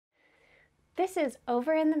This is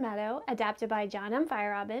Over in the Meadow, adapted by John M.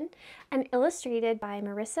 Feierabend and illustrated by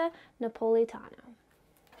Marissa Napoletano.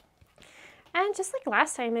 And just like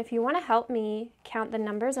last time, if you want to help me count the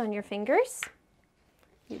numbers on your fingers,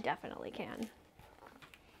 you definitely can.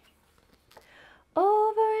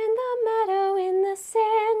 Over in the meadow, in the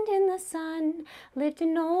sand, in the sun, lived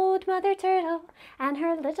an old mother turtle and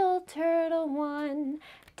her little turtle one.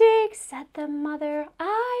 Dig, said the mother,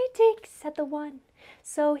 I dig, said the one.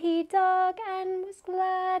 So he dug and was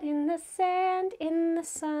glad in the sand, in the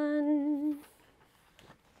sun.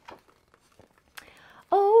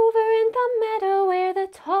 Over in the meadow where the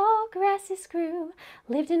tall grasses grew,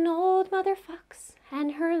 lived an old mother fox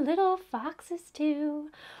and her little foxes too.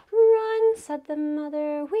 Run, said the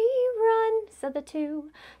mother, we run, said the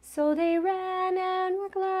two. So they ran and were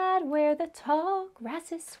glad where the tall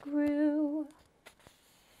grasses grew.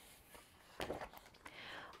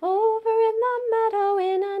 Over in the meadow,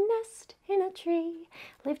 in a nest, in a tree,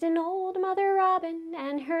 lived an old mother robin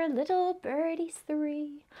and her little birdies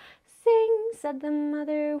three. Sing, said the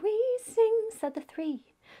mother, we sing, said the three.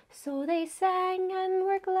 So they sang and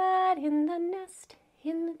were glad in the nest,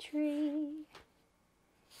 in the tree.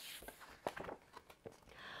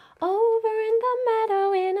 Over in the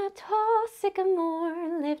meadow, in a tall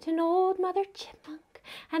sycamore, lived an old mother chipmunk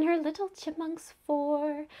and her little chipmunks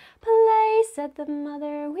four. Play, said the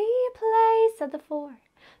mother, we play, said the four.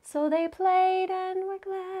 So they played and were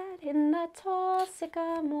glad in the tall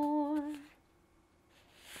sycamore.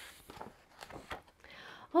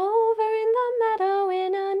 Over in the meadow,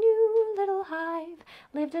 in a new little hive,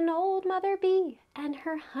 lived an old mother bee and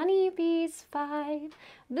her honey bees five.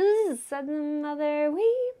 Buzz, said the mother, we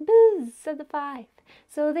buzz, said the five.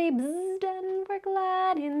 So they buzzed and were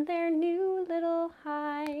glad in their new little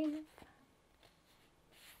hive.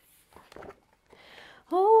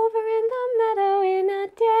 Over in the meadow, in a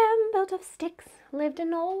dam built of sticks, lived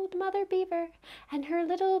an old mother beaver and her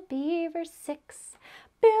little beavers six.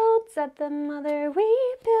 Build, said the mother,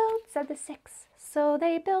 we build, said the six. So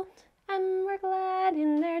they built and were glad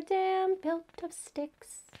in their dam built of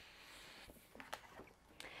sticks.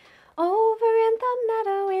 Over in the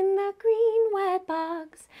meadow, in the green wet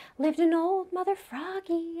bogs, lived an old mother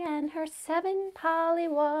froggy and her 7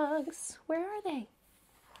 pollywogs. Where are they?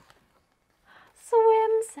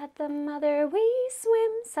 Swim, said the mother, we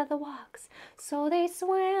swim, said the wogs. So they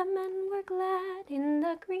swam and were glad in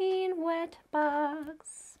the green wet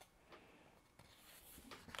bogs.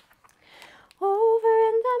 Over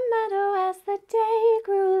in the meadow, as the day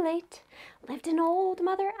grew late, lived an old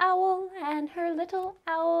mother owl and her little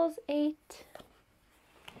owls 8.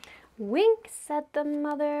 Wink, said the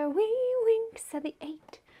mother, we wink, said the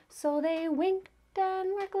 8. So they winked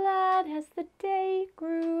and were glad as the day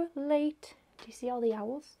grew late. Do you see all the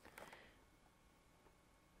owls?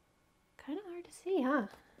 Kind of hard to see, huh?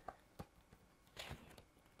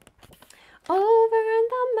 Over in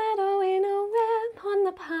the meadow, in a web on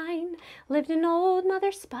the pine, lived an old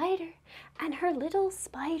mother spider and her little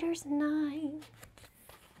spiders 9.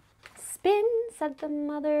 Spin, said the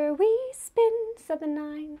mother, we spin, said the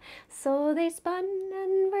 9. So they spun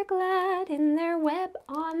and were glad in their web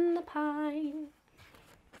on the pine.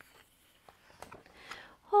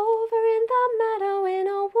 Over in the meadow, in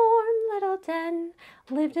a warm little den,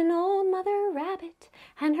 lived an old mother rabbit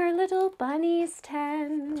and her little bunnies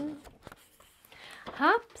 10.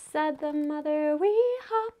 Hop, said the mother, we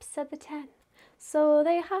hop, said the 10. So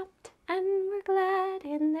they hopped and were glad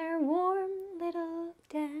in their warm little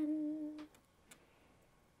den.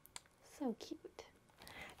 So cute.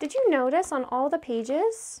 Did you notice on all the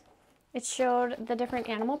pages it showed the different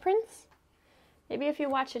animal prints? Maybe if you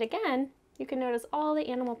watch it again, you can notice all the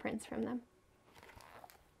animal prints from them.